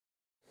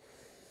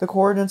The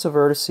coordinates of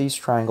vertices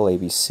triangle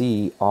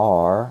ABC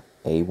are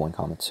A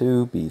 1,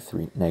 2, B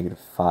 3,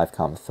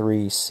 -5,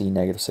 3, C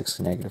 -6,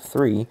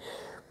 -3.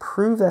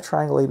 Prove that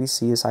triangle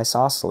ABC is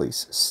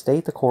isosceles.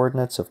 State the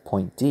coordinates of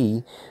point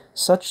D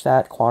such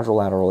that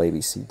quadrilateral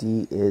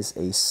ABCD is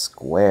a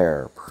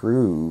square.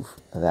 Prove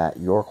that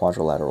your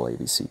quadrilateral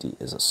ABCD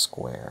is a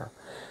square.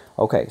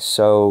 Okay,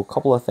 so a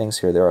couple of things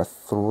here. There are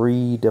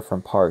three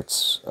different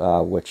parts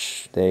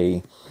which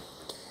they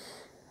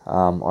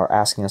are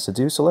asking us to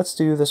do. So let's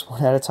do this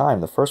one at a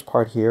time. The first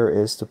part here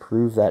is to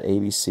prove that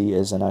ABC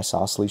is an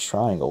isosceles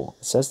triangle.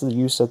 It says the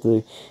use of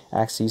the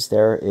axes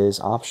there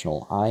is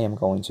optional. I am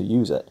going to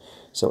use it.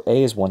 So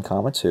A is 1,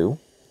 2.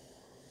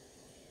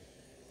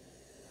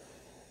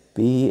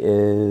 B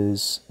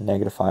is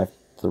 -5,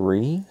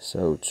 3.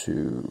 So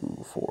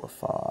 2, 4,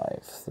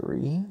 5,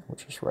 3,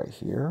 which is right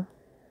here.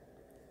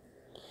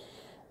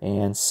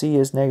 And C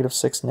is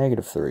 -6,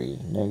 -3.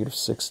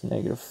 -6,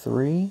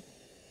 -3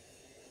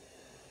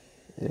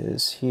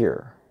 is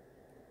here.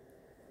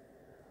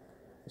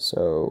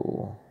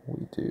 So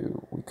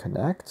we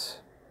connect,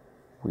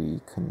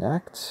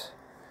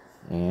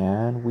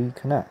 and we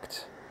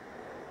connect.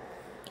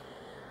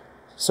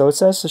 So it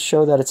says to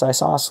show that it's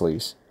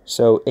isosceles.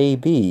 So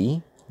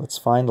AB, let's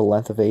find the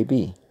length of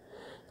AB.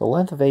 The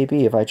length of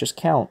AB, if I just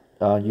count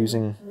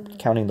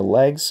counting the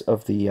legs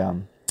of the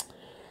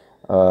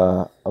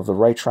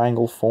right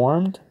triangle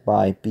formed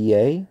by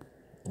BA,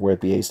 where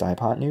BA is the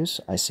hypotenuse,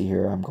 I see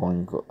here I'm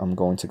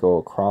going to go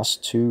across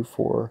 2,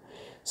 4,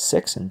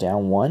 6 and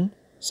down 1.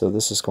 So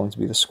this is going to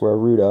be the square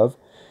root of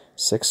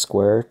 6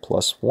 squared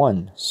plus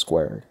 1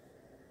 squared.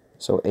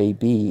 So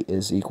AB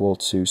is equal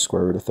to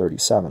square root of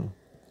 37.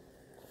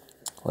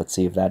 Let's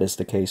see if that is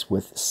the case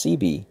with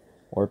CB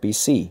or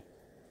BC.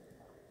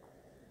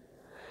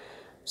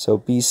 So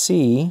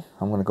BC,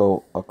 I'm going to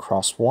go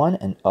across 1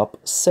 and up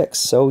 6.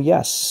 So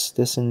yes,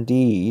 this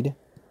indeed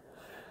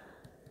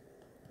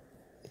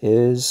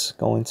is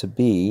going to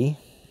be,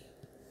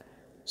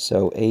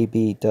 so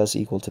AB does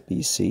equal to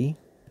BC.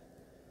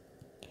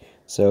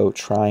 So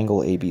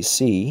triangle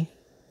ABC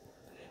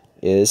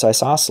is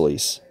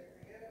isosceles.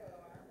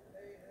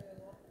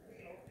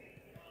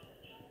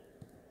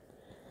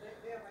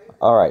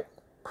 All right,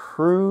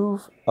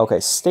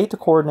 state the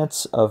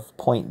coordinates of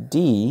point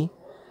D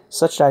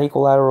such that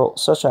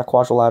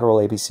quadrilateral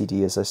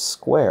ABCD is a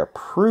square.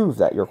 Prove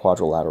that your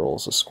quadrilateral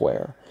is a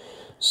square.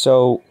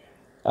 So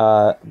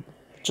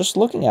just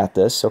looking at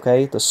this,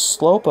 okay, the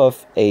slope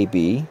of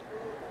AB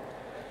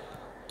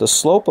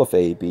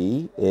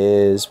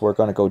is, we're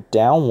going to go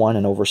down 1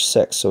 and over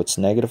 6, so it's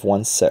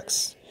 -1,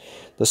 6.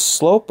 The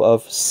slope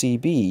of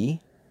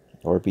CB,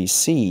 or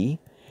BC,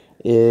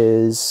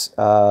 is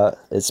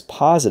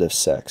positive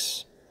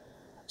 6.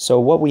 So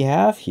what we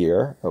have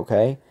here,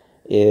 okay,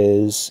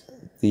 is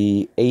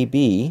the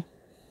AB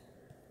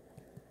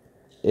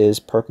is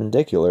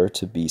perpendicular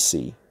to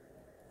BC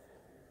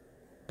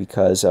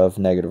because of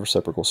negative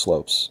reciprocal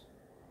slopes.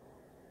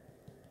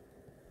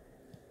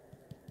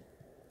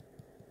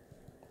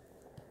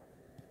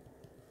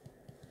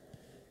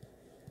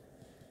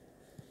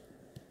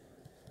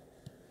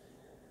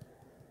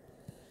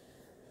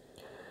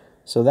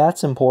 So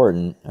that's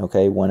important,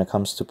 okay, when it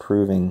comes to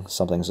proving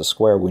something's a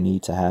square, we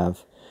need to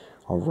have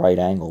a right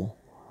angle,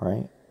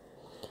 right?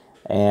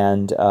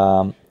 And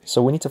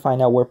so we need to find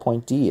out where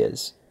point D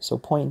is. So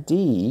point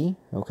D,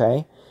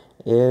 okay,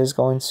 is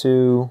going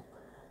to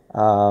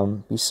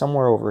be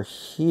somewhere over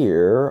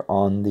here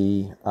on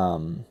the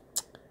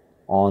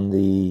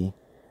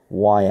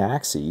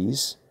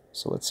y-axis.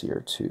 So let's see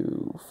here,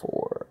 2,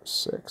 4,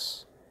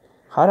 6.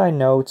 How do I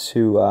know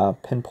to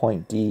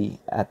pinpoint D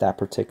at that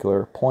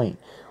particular point?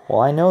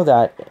 Well, I know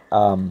that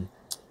a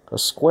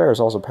square is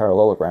also a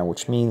parallelogram,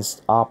 which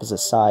means opposite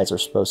sides are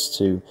supposed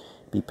to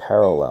be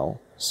parallel.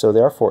 So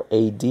therefore,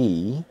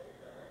 AD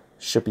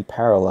should be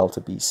parallel to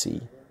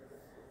BC.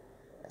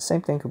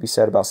 Same thing could be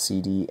said about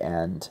CD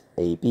and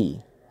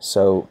AB.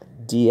 So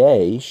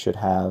DA should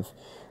have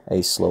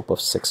a slope of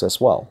 6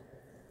 as well.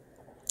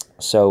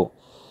 So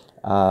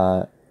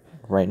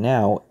right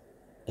now,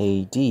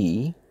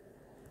 AD,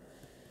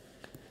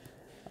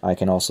 I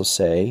can also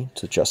say,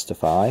 to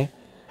justify,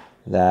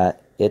 that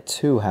it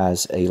too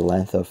has a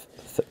length of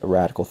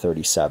radical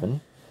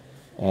 37,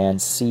 and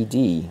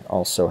CD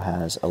also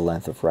has a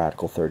length of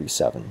radical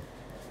 37.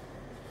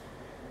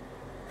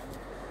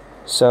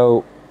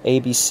 So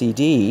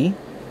ABCD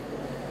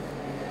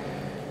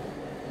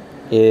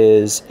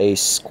is a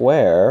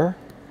square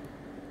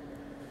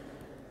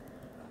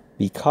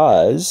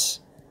because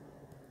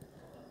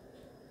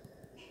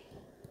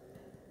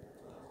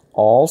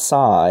all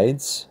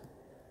sides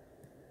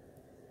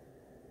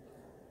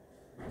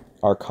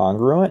are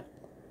congruent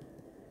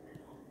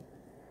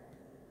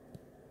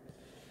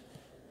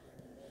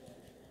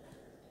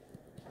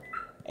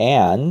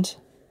and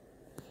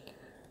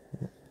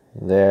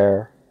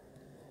there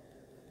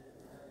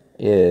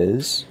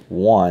is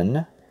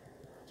one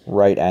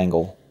right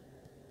angle.